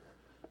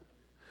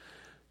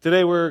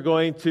Today we're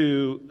going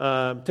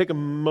to take a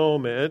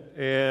moment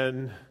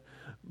and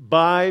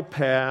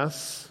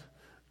bypass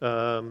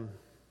our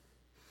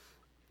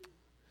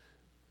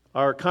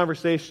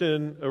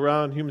conversation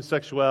around human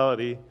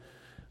sexuality.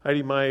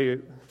 Heidi, my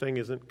thing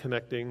isn't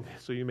connecting,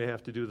 so you may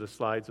have to do the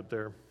slides up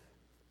there.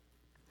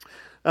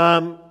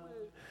 For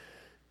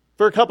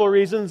a couple of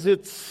reasons,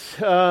 it's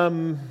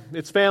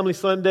Family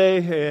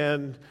Sunday,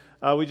 and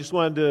we just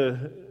wanted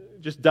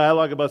to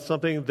dialogue about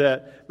something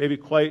that maybe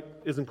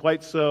isn't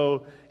quite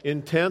so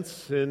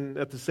intense, and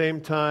at the same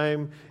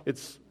time,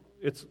 it's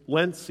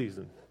Lent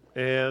season.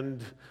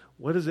 And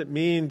what does it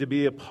mean to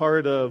be a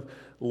part of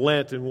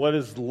Lent, and what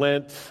is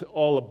Lent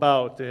all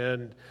about?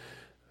 And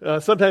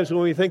sometimes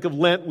when we think of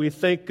Lent, we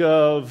think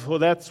of, well,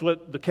 that's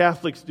what the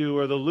Catholics do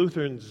or the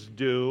Lutherans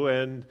do,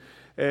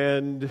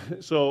 and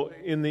so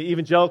in the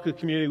evangelical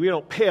community, we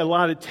don't pay a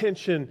lot of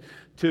attention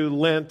to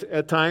Lent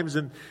at times,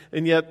 and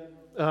yet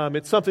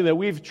it's something that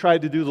we've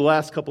tried to do the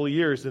last couple of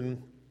years.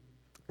 And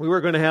we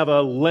were going to have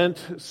a Lent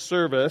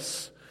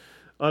service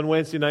on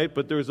Wednesday night,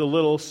 but there was a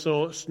little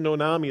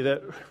tsunami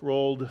that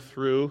rolled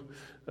through.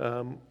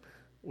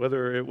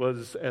 Whether it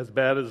was as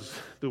bad as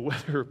the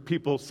weather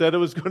people said it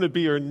was going to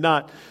be or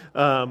not,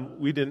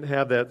 we didn't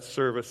have that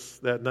service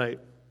that night.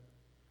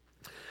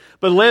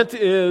 But Lent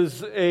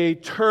is a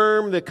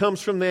term that comes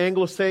from the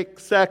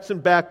Anglo-Saxon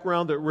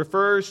background that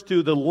refers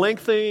to the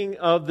lengthening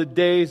of the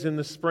days in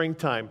the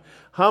springtime.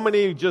 How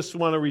many just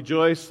want to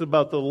rejoice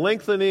about the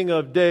lengthening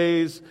of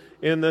days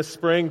in the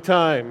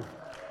springtime?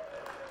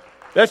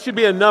 That should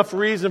be enough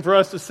reason for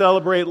us to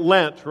celebrate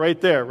Lent right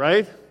there,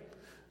 right?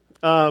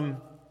 But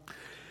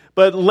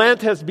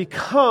Lent has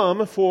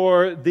become,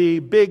 for the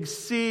Big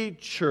C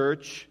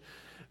Church,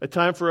 a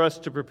time for us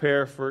to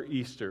prepare for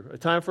Easter, a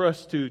time for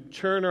us to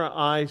turn our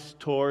eyes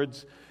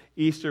towards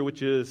Easter,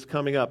 which is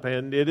coming up.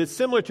 And it is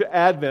similar to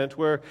Advent,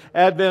 where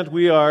Advent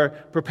we are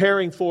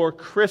preparing for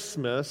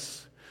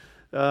Christmas.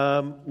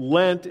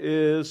 Lent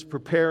is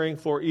preparing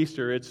for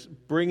Easter. It's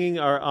bringing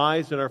our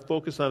eyes and our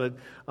focus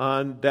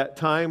on that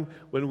time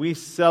when we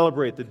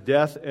celebrate the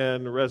death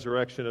and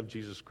resurrection of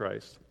Jesus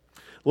Christ.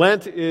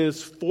 Lent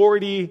is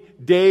 40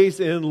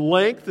 days in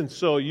length, and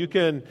so you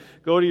can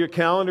go to your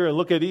calendar and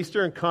look at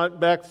Easter and count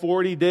back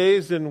 40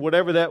 days, and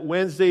whatever that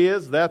Wednesday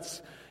is,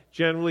 that's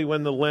generally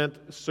when the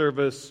Lent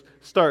service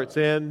starts.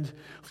 And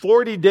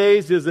 40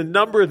 days is a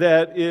number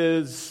that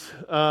is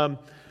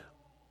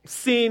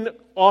seen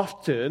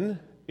often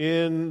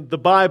in the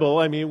Bible.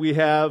 I mean, we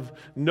have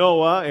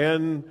Noah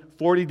and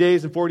 40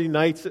 days and 40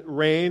 nights it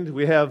rained.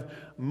 We have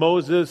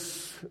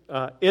Moses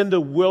in the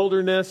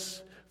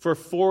wilderness for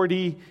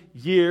 40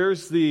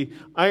 years. The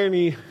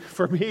irony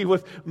for me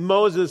with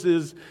Moses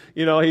is,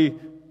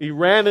 he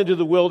ran into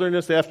the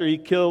wilderness after he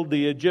killed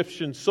the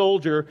Egyptian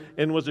soldier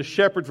and was a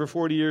shepherd for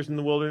 40 years in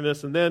the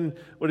wilderness. And then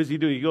what does he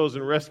do? He goes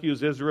and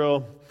rescues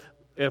Israel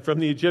from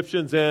the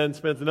Egyptians and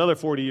spends another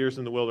 40 years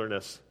in the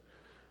wilderness.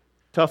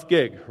 Tough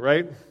gig,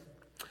 right?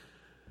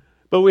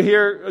 But we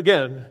hear,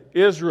 again,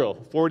 Israel,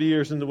 40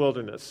 years in the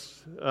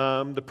wilderness.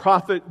 The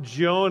prophet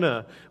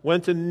Jonah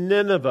went to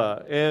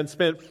Nineveh and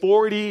spent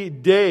 40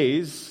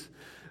 days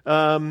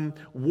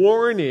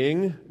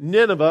warning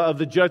Nineveh of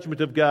the judgment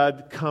of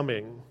God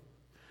coming.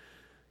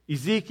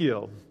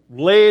 Ezekiel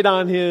laid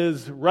on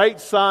his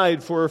right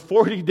side for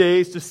 40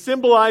 days to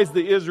symbolize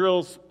the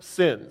Israel's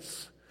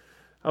sins.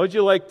 How would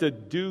you like to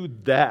do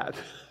that?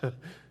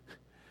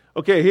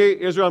 Okay, here,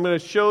 Israel, I'm going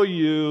to show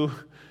you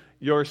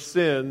your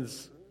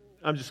sins.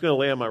 I'm just going to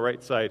lay on my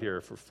right side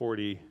here for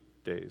 40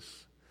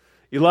 days.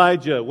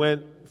 Elijah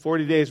went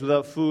 40 days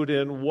without food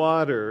and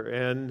water,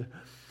 and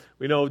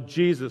we know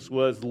Jesus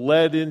was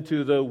led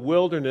into the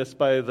wilderness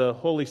by the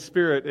Holy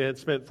Spirit and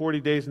spent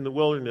 40 days in the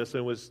wilderness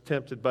and was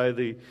tempted by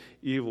the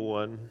evil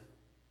one.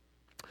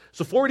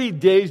 So 40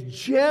 days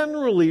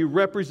generally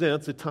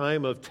represents a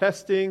time of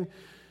testing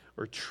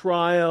or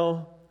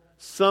trial,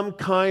 some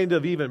kind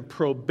of even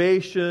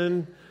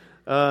probation,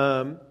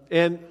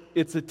 and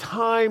it's a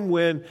time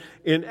when,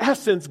 in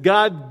essence,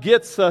 God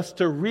gets us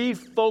to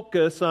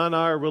refocus on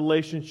our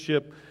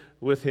relationship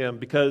with Him,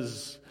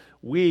 because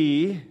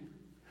we,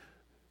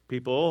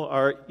 people,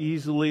 are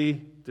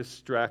easily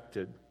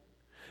distracted.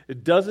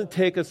 It doesn't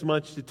take us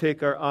much to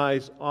take our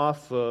eyes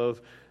off of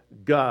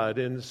God.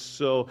 And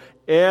so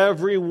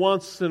every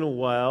once in a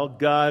while,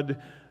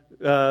 God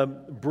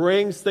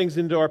brings things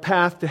into our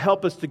path to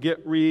help us to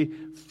get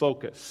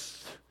refocused.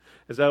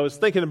 As I was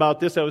thinking about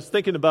this, I was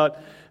thinking about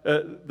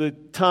the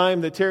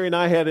time that Terry and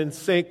I had in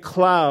St.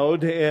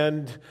 Cloud,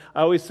 and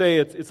I always say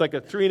it's like a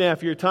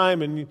 3.5-year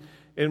time,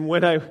 and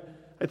when I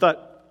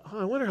thought,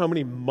 I wonder how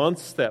many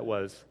months that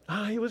was.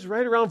 It was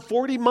right around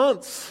 40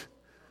 months.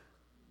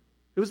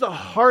 It was the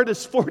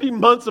hardest 40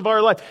 months of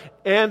our life,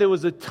 and it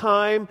was a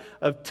time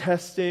of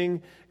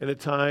testing and a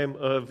time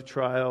of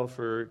trial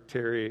for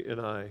Terry and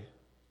I.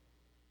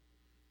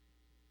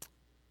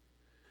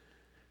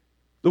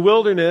 The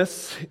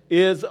wilderness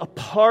is a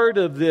part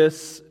of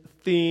this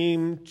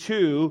theme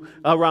too,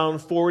 around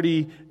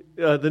 40,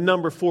 the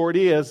number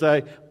 40, as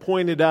I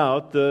pointed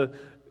out.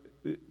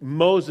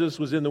 Moses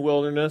was in the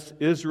wilderness,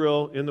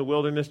 Israel in the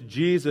wilderness,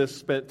 Jesus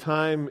spent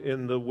time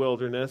in the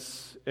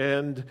wilderness.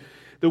 And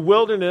the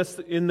wilderness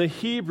in the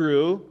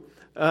Hebrew,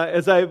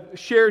 as I've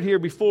shared here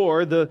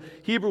before, the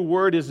Hebrew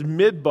word is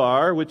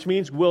midbar, which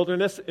means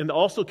wilderness and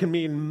also can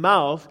mean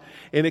mouth.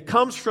 And it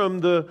comes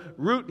from the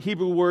root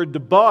Hebrew word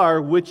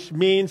debar, which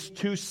means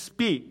to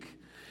speak.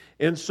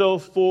 And so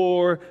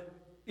for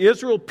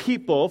Israel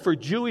people, for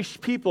Jewish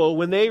people,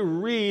 when they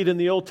read in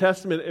the Old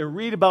Testament and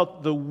read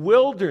about the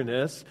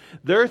wilderness,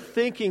 they're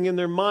thinking in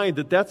their mind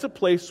that that's a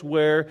place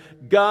where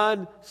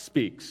God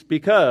speaks.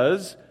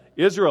 Because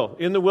Israel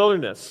in the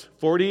wilderness,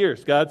 40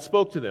 years, God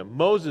spoke to them.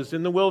 Moses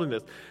in the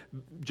wilderness,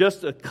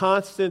 just a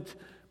constant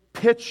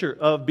picture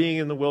of being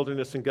in the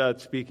wilderness and God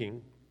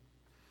speaking.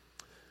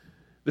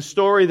 The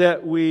story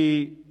that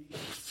we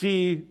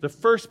see, the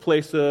first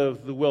place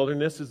of the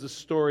wilderness, is the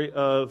story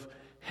of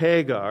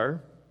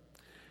Hagar.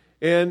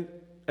 And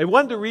I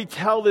wanted to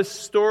retell this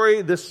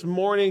story this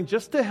morning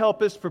just to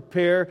help us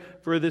prepare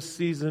for this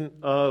season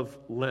of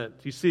Lent.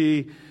 You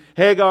see,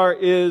 Hagar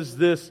is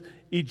this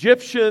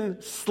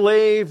Egyptian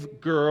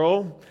slave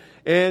girl,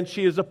 and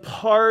she is a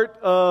part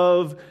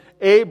of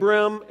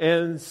Abram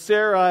and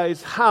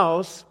Sarai's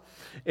house.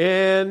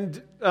 And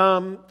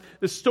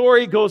the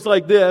story goes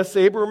like this.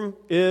 Abram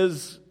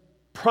is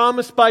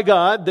promised by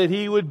God that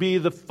he would be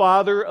the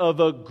father of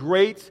a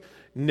great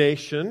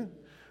nation,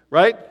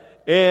 right?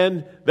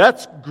 And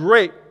that's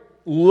great.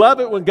 Love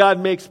it when God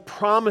makes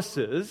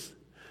promises.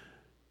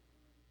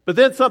 But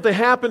then something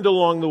happened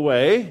along the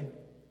way.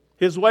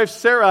 His wife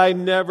Sarai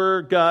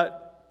never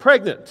got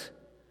pregnant.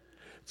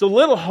 It's a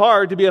little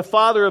hard to be a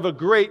father of a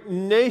great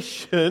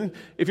nation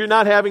if you're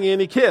not having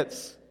any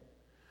kids.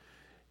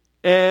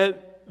 And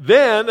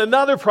then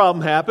another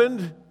problem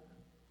happened.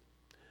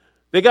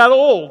 They got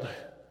old.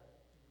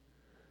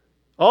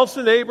 All of a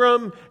sudden,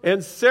 Abram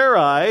and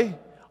Sarai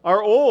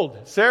are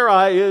old.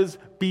 Sarai is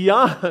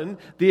beyond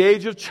the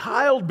age of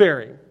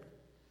childbearing.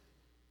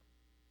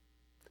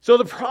 So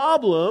the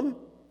problem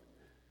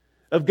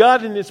of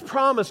God and His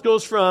promise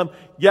goes from,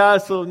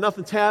 so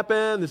nothing's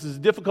happened, this is a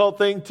difficult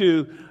thing,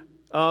 to,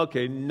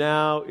 okay,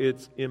 now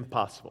it's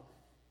impossible.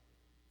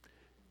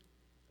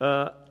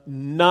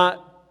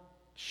 Not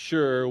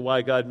sure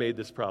why God made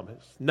this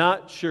promise.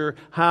 Not sure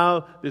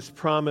how this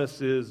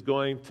promise is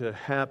going to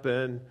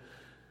happen.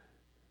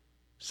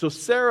 So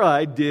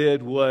Sarai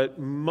did what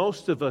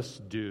most of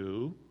us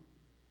do.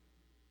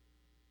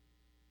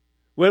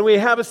 When we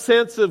have a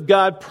sense of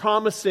God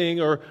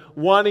promising or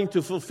wanting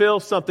to fulfill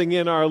something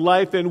in our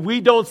life and we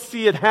don't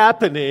see it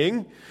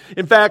happening,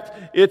 in fact,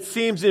 it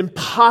seems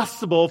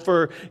impossible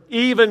for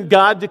even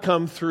God to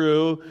come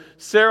through,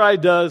 Sarai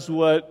does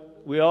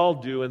what we all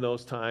do in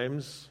those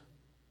times.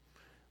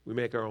 We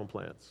make our own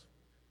plans.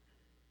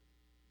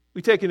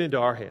 We take it into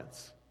our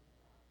hands.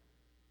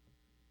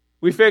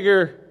 We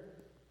figure,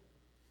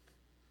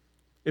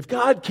 if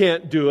God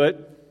can't do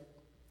it,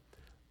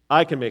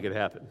 I can make it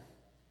happen.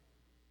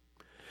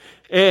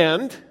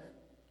 And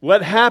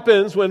what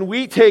happens when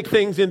we take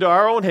things into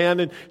our own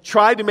hand and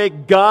try to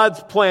make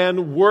God's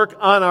plan work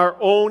on our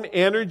own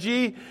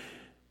energy,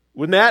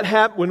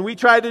 when we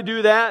try to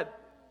do that,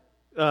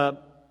 the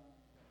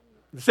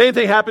same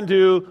thing happened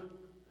to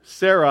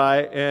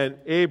Sarai and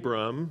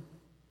Abram.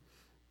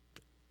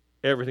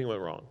 Everything went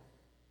wrong.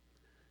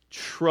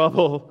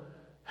 Trouble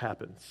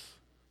happens.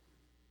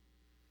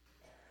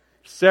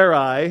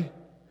 Sarai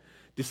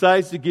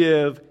decides to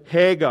give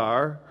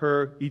Hagar,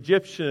 her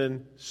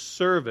Egyptian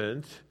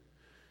servant,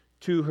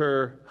 to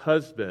her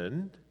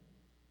husband.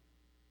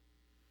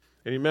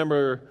 And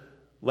remember,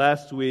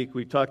 last week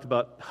we talked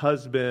about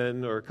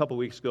husband, or a couple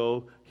weeks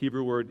ago,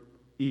 Hebrew word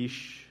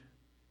ish.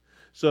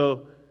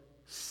 So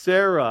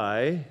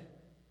Sarai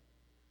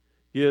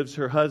gives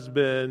her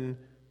husband,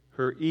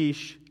 her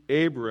ish,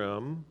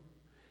 Abram,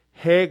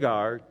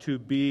 Hagar, to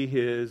be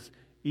his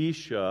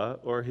Isha,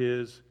 or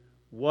his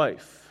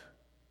wife.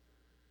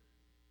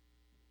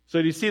 So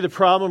do you see the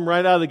problem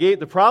right out of the gate?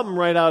 The problem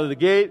right out of the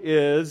gate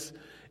is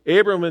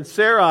Abram and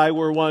Sarai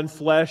were one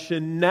flesh,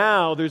 and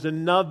now there's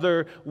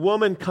another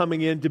woman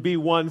coming in to be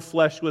one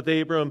flesh with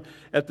Abram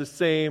at the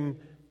same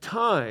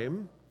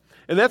time.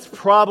 And that's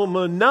problem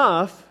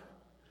enough.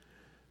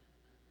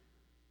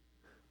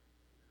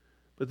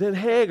 But then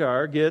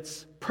Hagar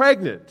gets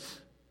pregnant.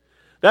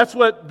 That's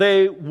what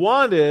they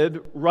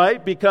wanted,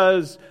 right?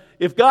 Because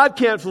if God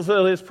can't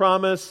fulfill His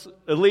promise,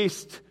 at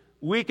least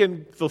we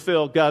can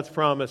fulfill God's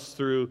promise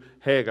through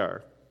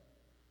Hagar.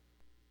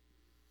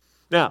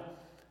 Now,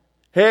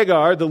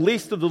 Hagar, the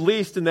least of the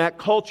least in that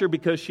culture,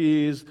 because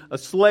she's a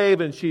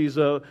slave and she's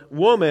a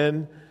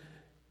woman,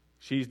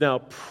 she's now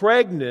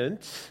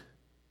pregnant,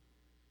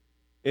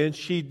 and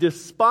she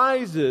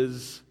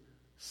despises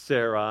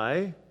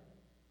Sarai.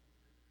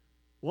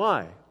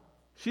 Why?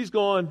 She's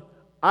going,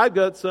 I've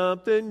got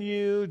something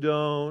you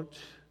don't.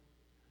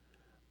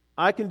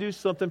 I can do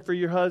something for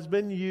your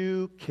husband,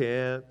 you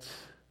can't.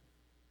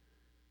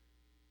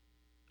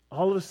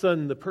 All of a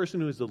sudden, the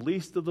person who is the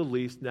least of the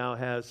least now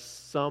has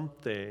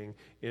something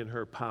in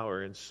her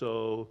power. And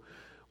so,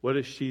 what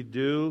does she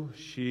do?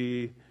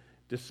 She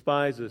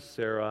despises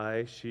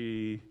Sarai.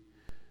 She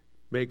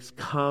makes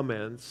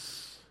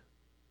comments.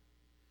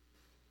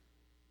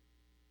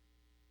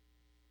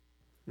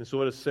 And so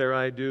what does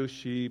Sarai do?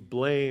 She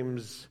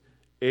blames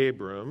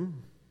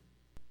Abram.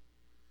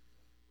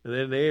 And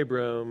then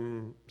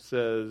Abram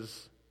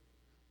says,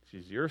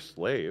 she's your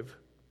slave.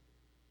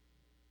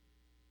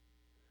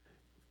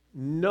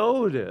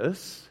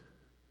 Notice,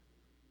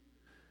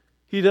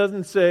 he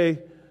doesn't say,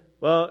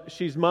 well,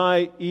 she's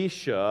my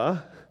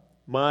Isha,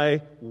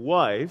 my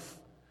wife.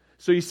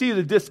 So you see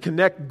the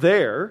disconnect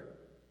there.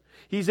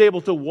 He's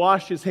able to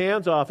wash his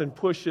hands off and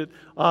push it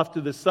off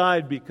to the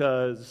side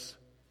because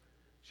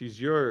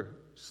she's your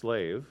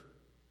slave.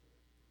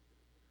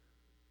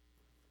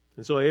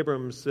 And so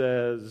Abram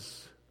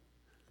says,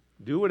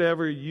 do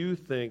whatever you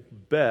think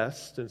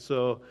best. And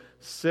so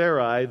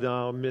Sarai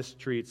now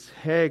mistreats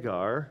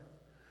Hagar.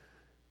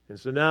 And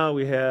so now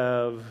we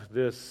have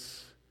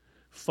this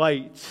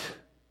fight,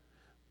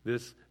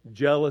 this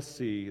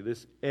jealousy,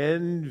 this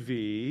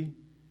envy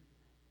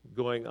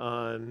going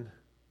on.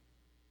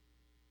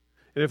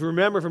 And if you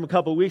remember from a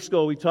couple of weeks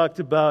ago, we talked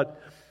about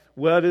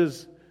what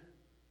is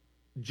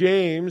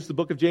James, the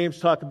book of James,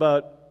 talk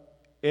about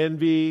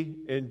envy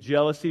and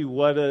jealousy.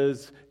 What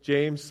does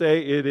James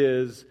say? It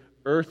is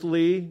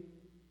earthly,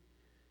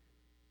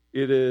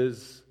 it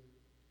is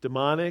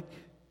demonic,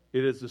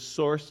 it is the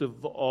source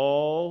of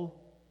all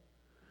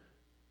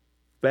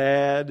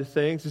bad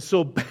things. And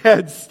so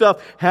bad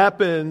stuff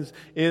happens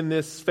in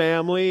this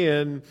family,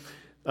 and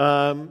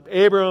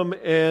Abram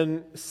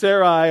and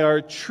Sarai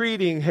are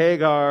treating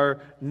Hagar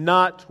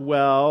not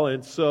well,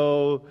 and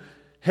so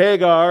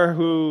Hagar,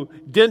 who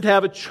didn't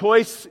have a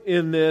choice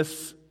in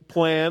this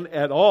plan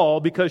at all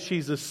because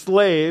she's a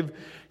slave,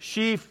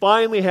 she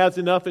finally has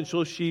enough, and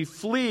so she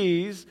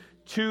flees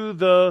to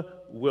the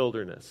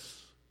wilderness.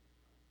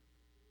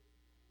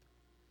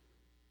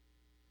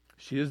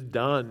 She is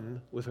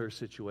done with her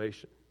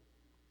situation.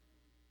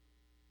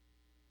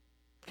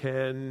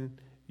 Can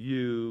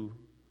you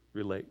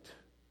relate?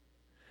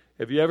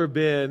 Have you ever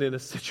been in a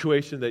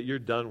situation that you're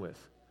done with?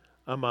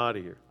 I'm out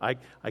of here.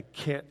 I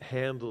can't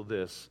handle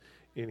this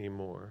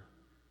anymore.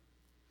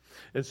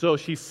 And so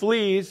she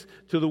flees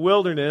to the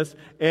wilderness,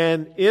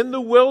 and in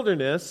the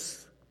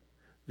wilderness,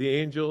 the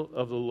angel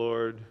of the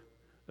Lord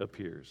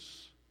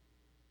appears.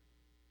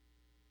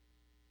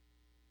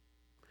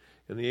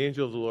 And the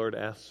angel of the Lord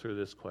asks her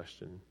this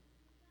question: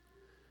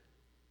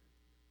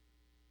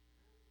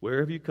 where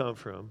have you come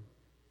from?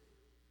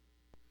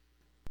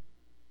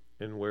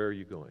 And where are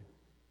you going?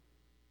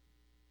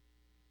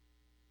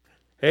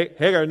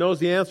 Hagar knows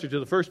the answer to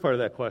the first part of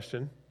that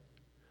question.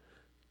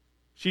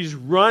 She's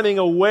running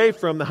away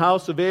from the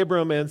house of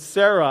Abram and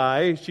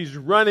Sarai. She's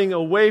running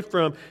away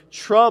from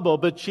trouble,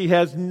 but she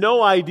has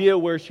no idea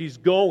where she's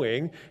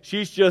going.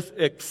 She's just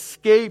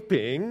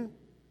escaping.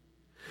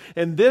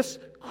 And this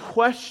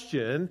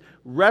question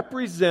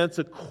represents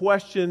a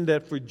question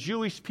that for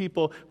Jewish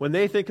people, when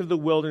they think of the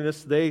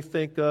wilderness, they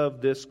think of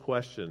this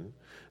question.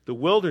 The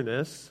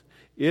wilderness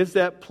is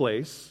that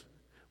place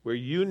where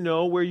you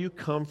know where you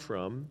come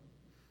from,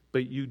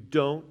 but you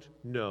don't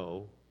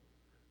know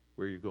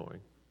where you're going.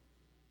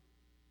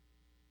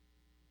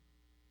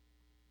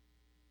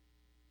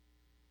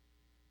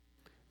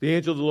 The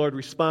angel of the Lord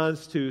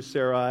responds to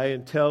Sarai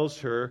and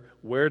tells her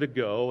where to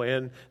go.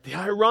 And the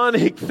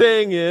ironic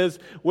thing is,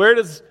 where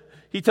does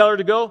he tell her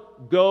to go?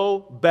 Go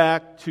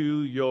back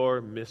to your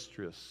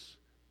mistress.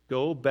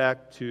 Go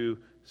back to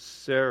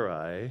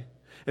Sarai.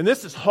 And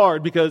this is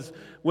hard because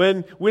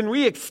when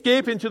we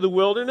escape into the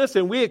wilderness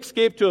and we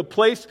escape to a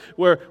place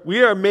where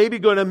we are maybe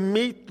going to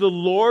meet the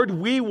Lord,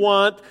 we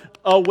want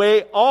a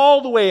way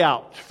all the way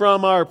out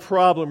from our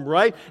problem,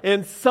 right?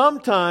 And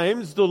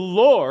sometimes the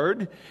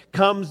Lord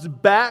comes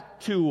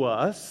back to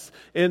us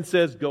and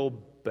says, go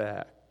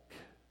back.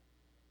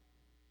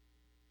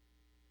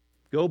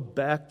 Go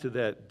back to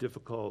that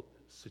difficult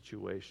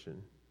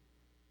situation.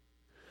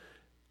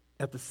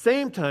 At the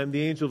same time,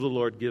 the angel of the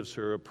Lord gives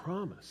her a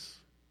promise.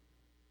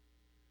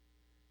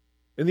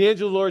 And the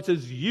angel of the Lord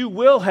says, you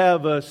will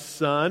have a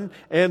son,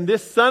 and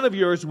this son of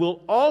yours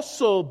will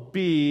also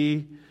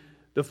be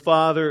the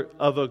father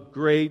of a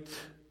great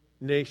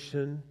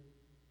nation.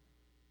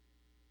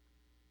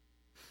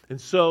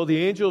 And so the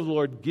angel of the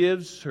Lord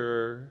gives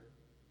her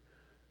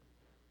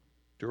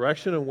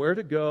direction on where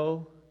to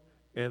go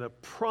and a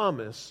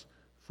promise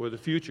for the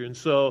future. And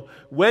so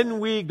when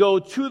we go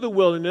to the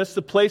wilderness,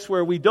 the place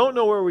where we don't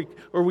know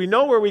we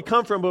know where we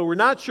come from, but we're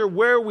not sure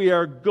where we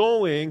are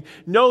going,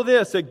 know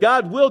this, that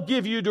God will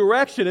give you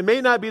direction. It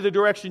may not be the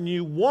direction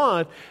you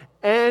want,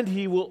 and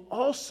He will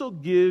also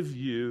give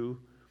you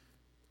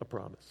a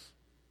promise.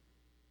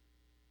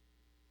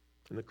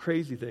 And the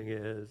crazy thing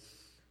is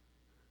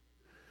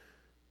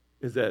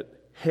that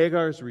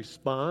Hagar's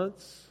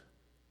response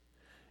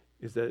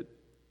is that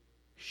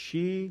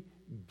she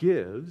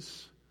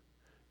gives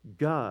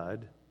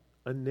God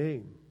a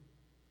name.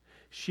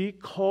 She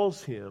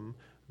calls Him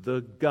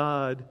the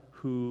God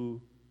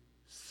who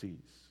sees.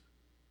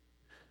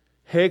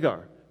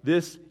 Hagar,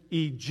 this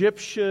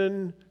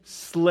Egyptian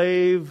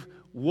slave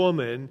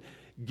woman,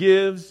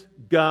 gives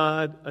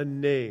God a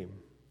name.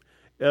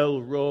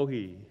 El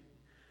Roi,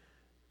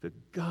 the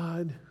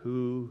God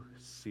who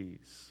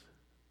sees.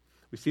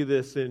 We see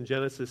this in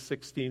Genesis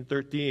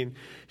 16:13.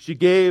 She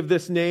gave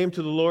this name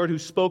to the Lord who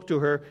spoke to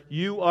her.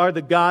 You are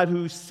the God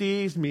who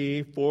sees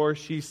me, for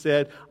she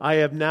said, I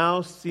have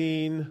now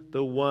seen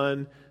the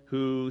one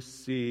who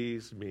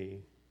sees me.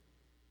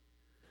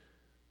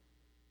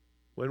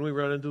 When we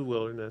run into the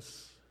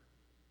wilderness,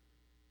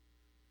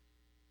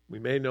 we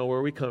may know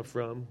where we come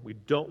from. We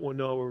don't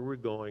know where we're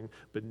going,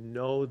 but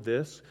know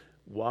this.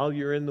 While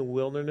you're in the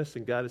wilderness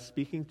and God is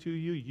speaking to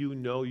you, you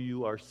know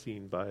you are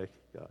seen by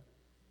God.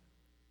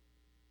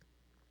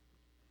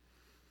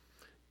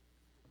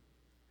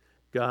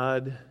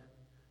 God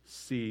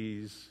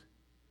sees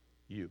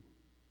you.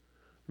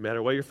 No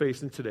matter what you're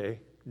facing today,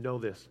 know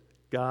this.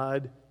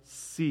 God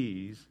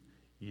sees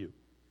you.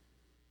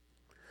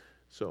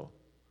 So,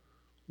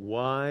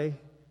 why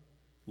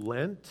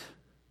Lent?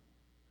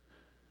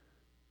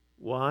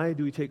 Why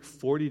do we take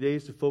 40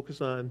 days to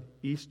focus on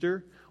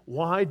Easter?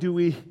 Why do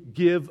we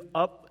give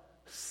up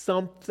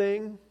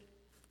something?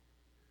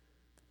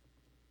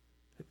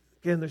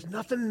 Again, there's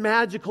nothing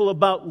magical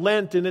about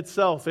Lent in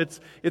itself. It's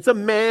a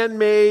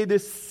man-made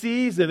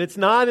season. It's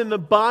not in the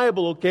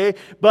Bible, okay?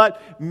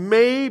 But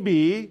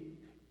maybe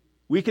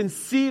we can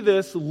see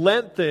this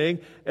Lent thing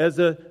as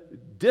a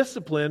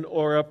discipline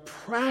or a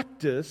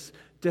practice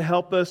to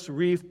help us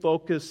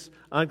refocus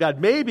on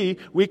God. Maybe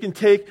we can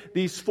take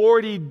these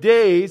 40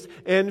 days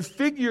and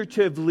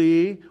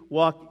figuratively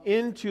walk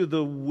into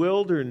the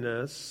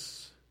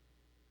wilderness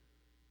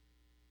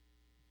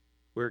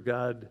where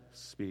God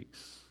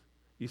speaks.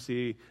 You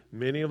see,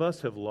 many of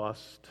us have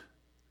lost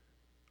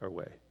our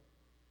way.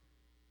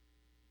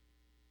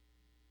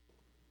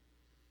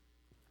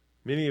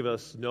 Many of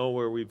us know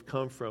where we've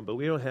come from, but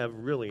we don't have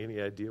really any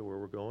idea where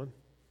we're going.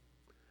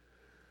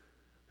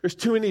 There's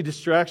too many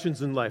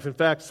distractions in life. In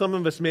fact, some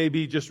of us may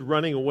be just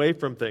running away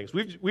from things.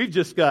 We've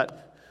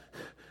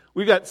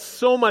got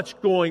so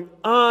much going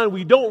on,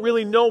 we don't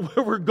really know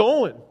where we're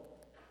going.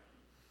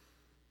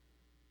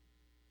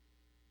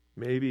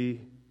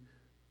 Maybe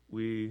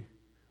we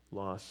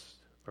lost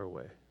our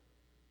way.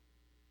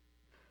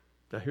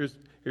 Now here's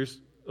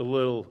a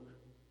little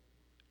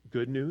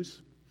good news.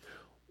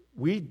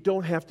 We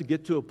don't have to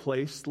get to a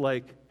place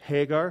like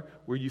Hagar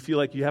where you feel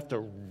like you have to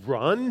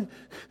run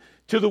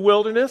to the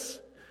wilderness.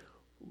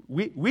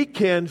 We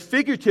can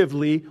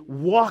figuratively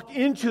walk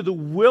into the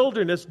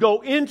wilderness,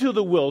 go into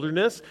the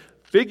wilderness,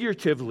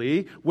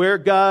 figuratively, where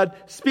God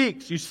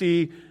speaks. You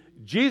see,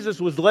 Jesus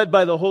was led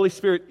by the Holy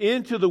Spirit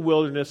into the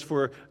wilderness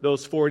for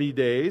those 40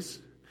 days.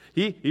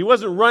 He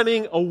wasn't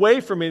running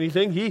away from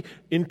anything. He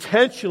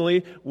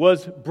intentionally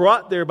was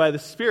brought there by the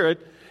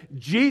Spirit.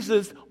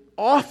 Jesus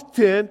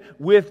often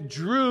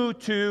withdrew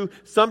to,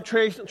 some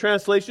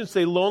translations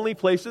say lonely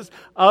places,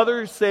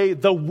 others say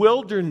the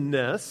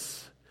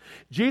wilderness.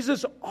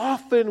 Jesus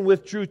often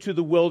withdrew to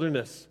the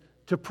wilderness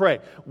to pray.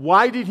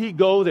 Why did he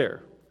go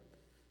there?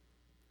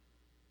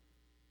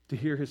 To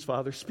hear his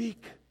Father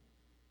speak.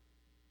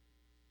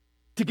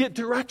 To get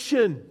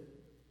direction.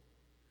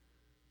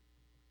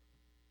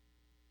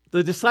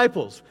 The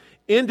disciples,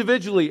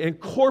 individually and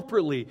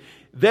corporately,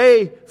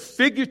 they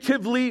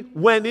figuratively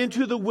went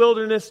into the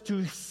wilderness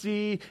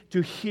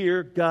to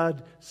hear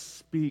God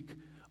speak.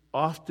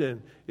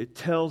 Often it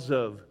tells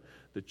of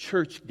the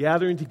church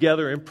gathering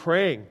together and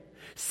praying,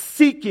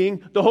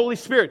 seeking the Holy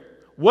Spirit.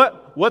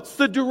 What's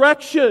the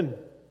direction?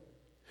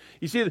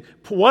 You see,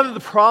 one of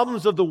the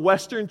problems of the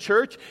Western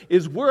church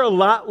is we're a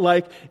lot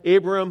like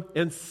Abram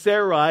and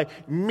Sarai,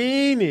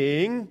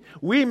 meaning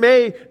we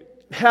may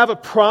have a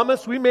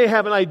promise, we may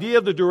have an idea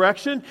of the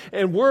direction,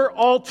 and we're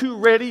all too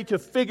ready to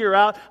figure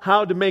out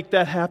how to make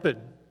that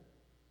happen.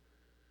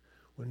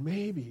 When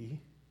maybe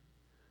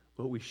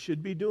what we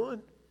should be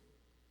doing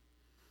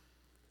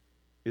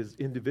is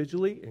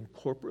individually and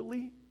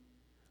corporately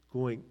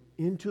going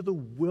into the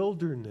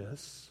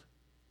wilderness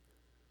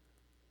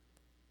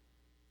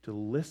to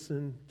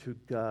listen to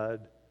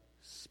God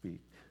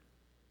speak.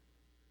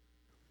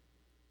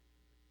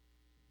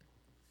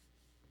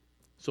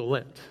 So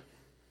Lent.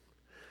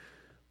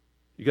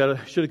 You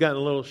should have gotten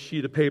a little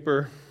sheet of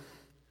paper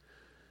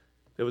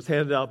that was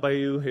handed out by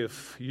you.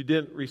 If you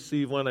didn't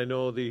receive one, I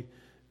know the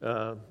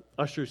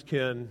ushers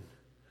can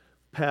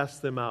pass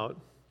them out.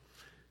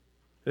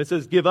 And it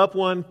says, give up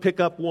one, pick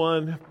up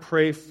one,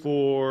 pray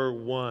for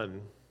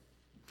one.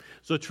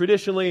 So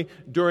traditionally,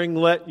 during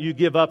Lent, you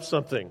give up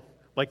something,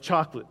 like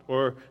chocolate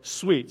or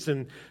sweets.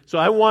 And so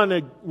I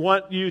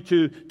want you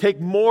to take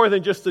more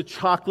than just the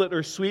chocolate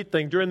or sweet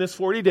thing during this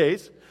 40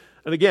 days.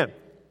 And again,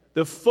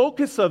 the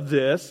focus of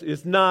this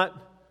is not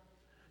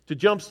to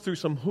jump through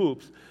some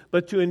hoops,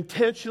 but to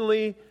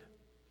intentionally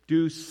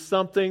do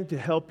something to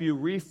help you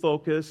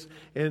refocus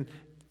and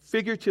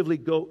figuratively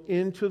go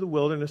into the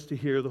wilderness to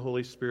hear the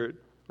Holy Spirit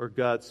or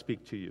God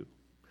speak to you.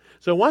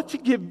 So I want to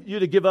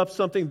give up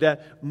something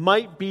that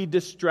might be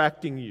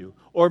distracting you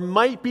or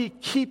might be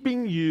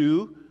keeping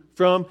you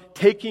from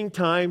taking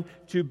time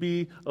to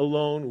be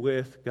alone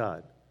with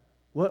God.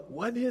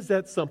 What is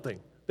that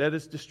something that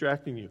is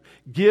distracting you.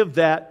 Give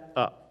that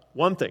up.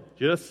 One thing,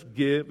 just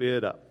give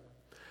it up.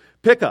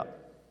 Pick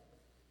up.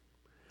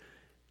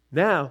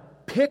 Now,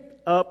 pick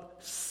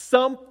up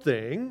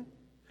something,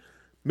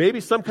 maybe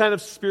some kind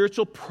of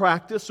spiritual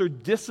practice or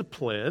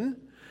discipline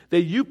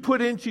that you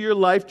put into your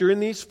life during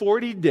these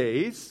 40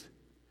 days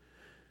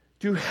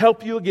to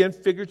help you again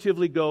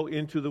figuratively go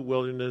into the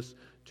wilderness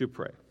to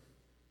pray.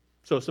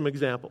 So some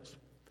examples.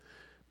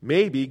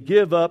 Maybe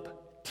give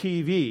up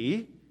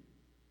TV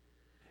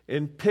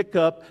and pick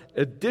up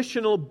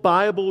additional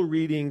Bible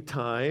reading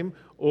time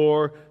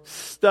or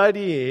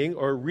studying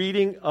or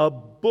reading a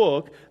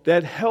book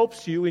that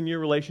helps you in your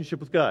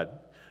relationship with God.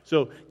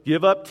 So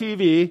give up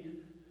TV.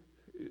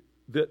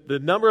 The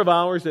number of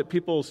hours that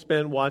people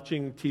spend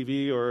watching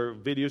TV or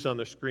videos on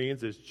their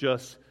screens is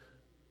just,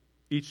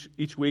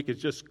 each week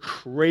is just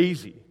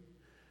crazy.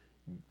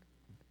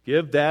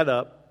 Give that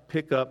up.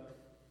 Pick up.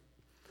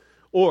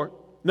 Or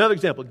another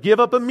example, give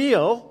up a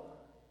meal,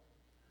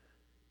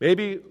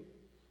 maybe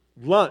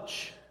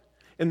lunch.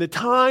 And the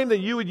time that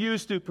you would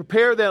use to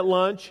prepare that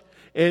lunch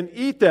and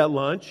eat that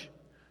lunch,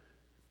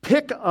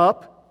 pick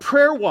up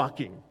prayer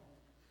walking.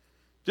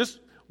 Just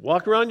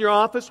walk around your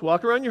office,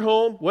 walk around your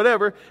home,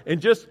 whatever,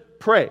 and just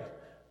pray.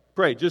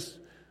 Pray. Just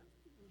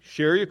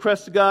share your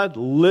request to God,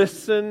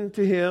 listen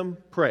to Him,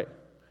 pray.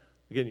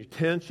 Again, your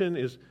attention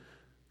is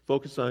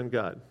focused on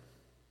God.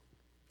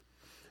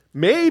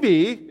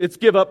 Maybe it's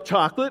give up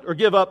chocolate or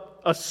give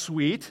up a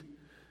sweet,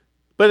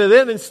 but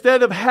then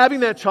instead of having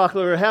that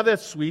chocolate or have that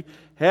sweet,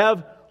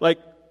 have like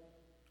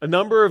a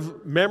number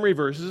of memory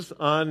verses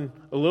on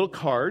a little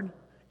card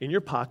in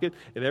your pocket,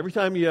 and every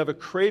time you have a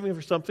craving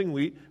for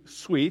something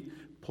sweet,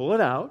 pull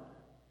it out,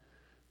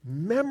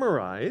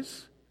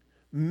 memorize,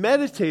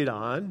 meditate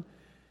on,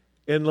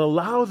 and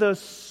allow the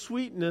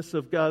sweetness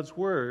of God's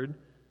Word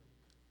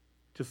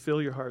to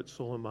fill your heart,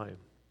 soul, and mind.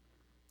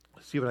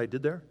 See what I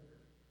did there?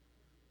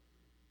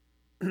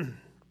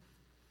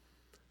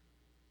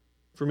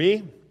 For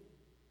me,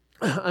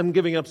 I'm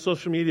giving up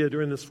social media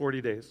during this 40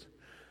 days.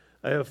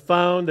 I have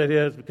found that it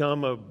has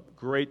become a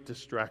great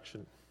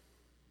distraction.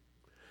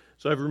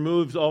 So I've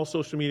removed all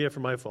social media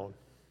from my phone.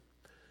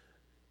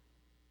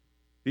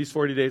 These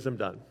 40 days I'm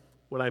done.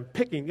 What I'm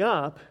picking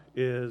up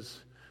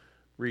is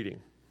reading.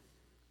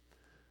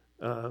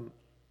 And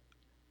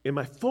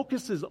my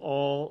focus is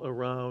all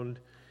around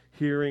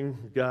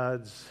hearing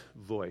God's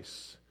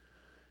voice,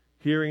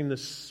 hearing the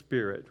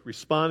Spirit,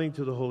 responding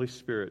to the Holy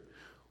Spirit,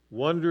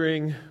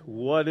 wondering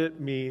what it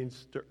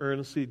means to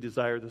earnestly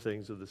desire the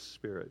things of the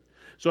Spirit.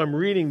 So I'm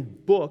reading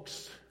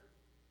books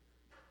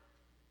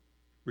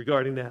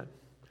regarding that.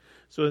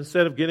 So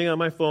instead of getting on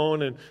my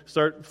phone and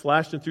start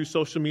flashing through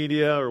social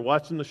media or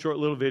watching the short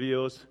little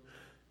videos,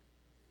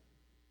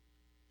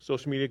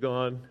 social media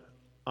gone,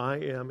 I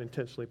am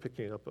intentionally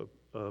picking up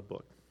a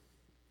book.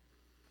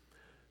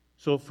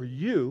 So for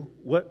you,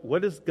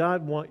 what does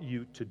God want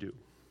you to do?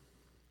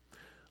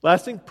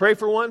 Last thing, pray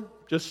for one,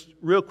 just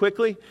real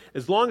quickly.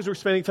 As long as we're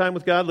spending time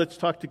with God, let's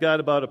talk to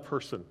God about a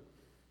person.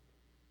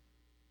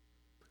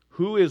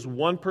 Who is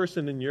one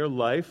person in your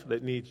life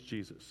that needs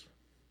Jesus?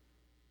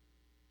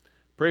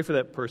 Pray for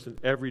that person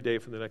every day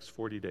for the next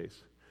 40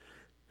 days.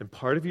 And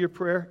part of your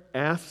prayer,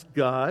 ask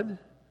God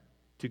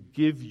to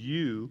give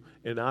you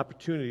an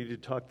opportunity to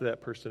talk to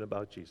that person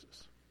about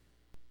Jesus.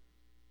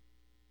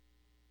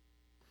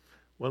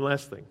 One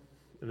last thing,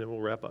 and then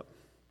we'll wrap up.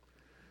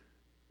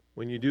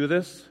 When you do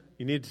this,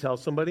 you need to tell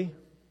somebody.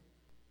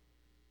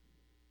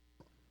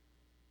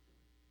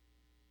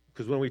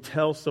 Because when we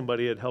tell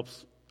somebody, it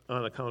helps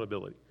on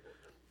accountability.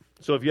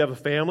 So if you have a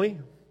family,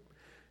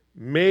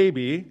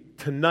 maybe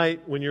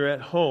tonight when you're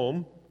at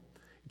home,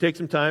 you take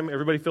some time,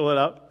 everybody fill it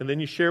out, and then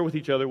you share with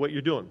each other what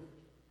you're doing.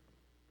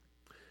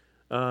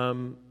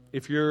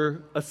 If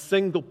you're a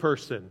single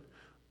person,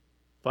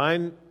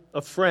 find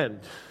a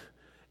friend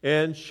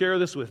and share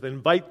this with them.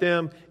 Invite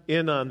them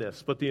in on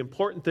this. But the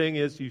important thing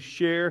is you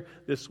share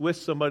this with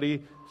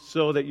somebody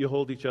so that you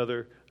hold each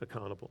other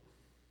accountable.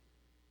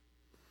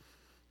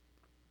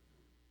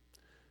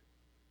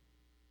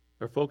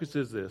 Our focus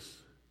is this.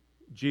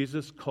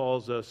 Jesus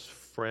calls us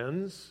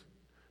friends,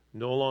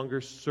 no longer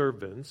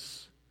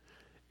servants.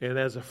 And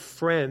as a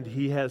friend,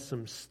 He has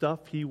some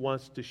stuff He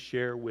wants to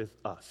share with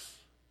us.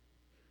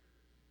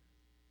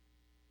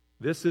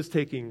 This is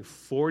taking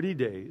 40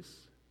 days,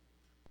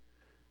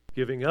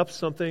 giving up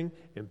something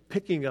and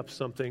picking up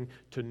something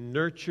to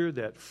nurture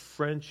that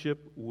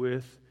friendship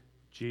with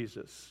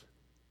Jesus.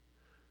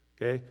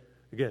 Okay?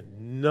 Again,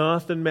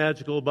 nothing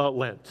magical about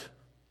Lent.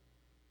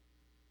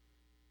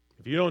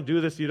 If you don't do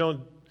this, you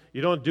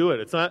don't do it.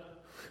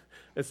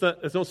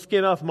 It's no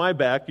skin off my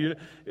back.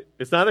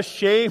 It's not a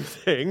shame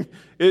thing.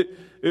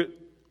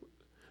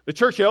 The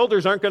church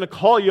elders aren't going to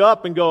call you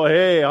up and go,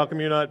 "Hey, how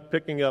come you're not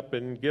picking up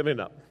and giving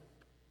up?"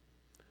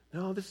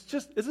 No, this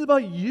is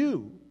about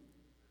you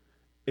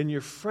and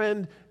your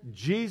friend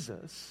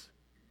Jesus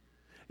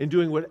and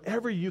doing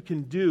whatever you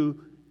can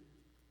do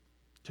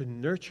to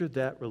nurture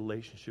that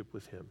relationship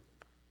with Him.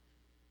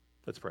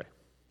 Let's pray.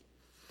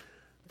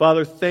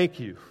 Father, thank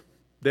you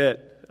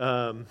that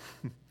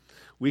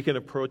we can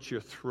approach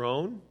your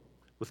throne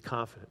with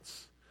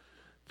confidence.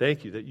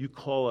 Thank you that you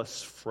call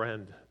us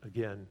friend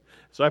again.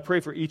 So I pray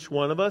for each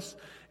one of us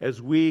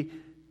as we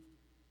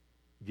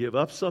give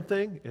up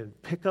something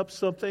and pick up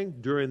something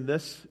during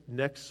this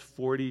next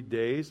 40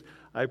 days.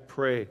 I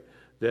pray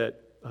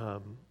that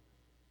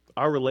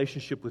our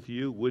relationship with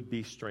you would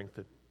be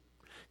strengthened.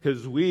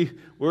 Because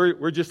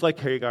we're just like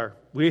Hagar.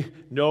 We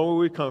know where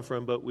we come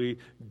from, but we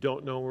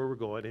don't know where we're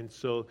going. And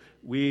so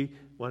we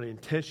want to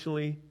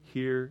intentionally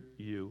hear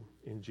you.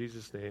 In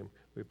Jesus' name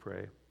we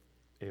pray.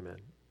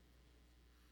 Amen.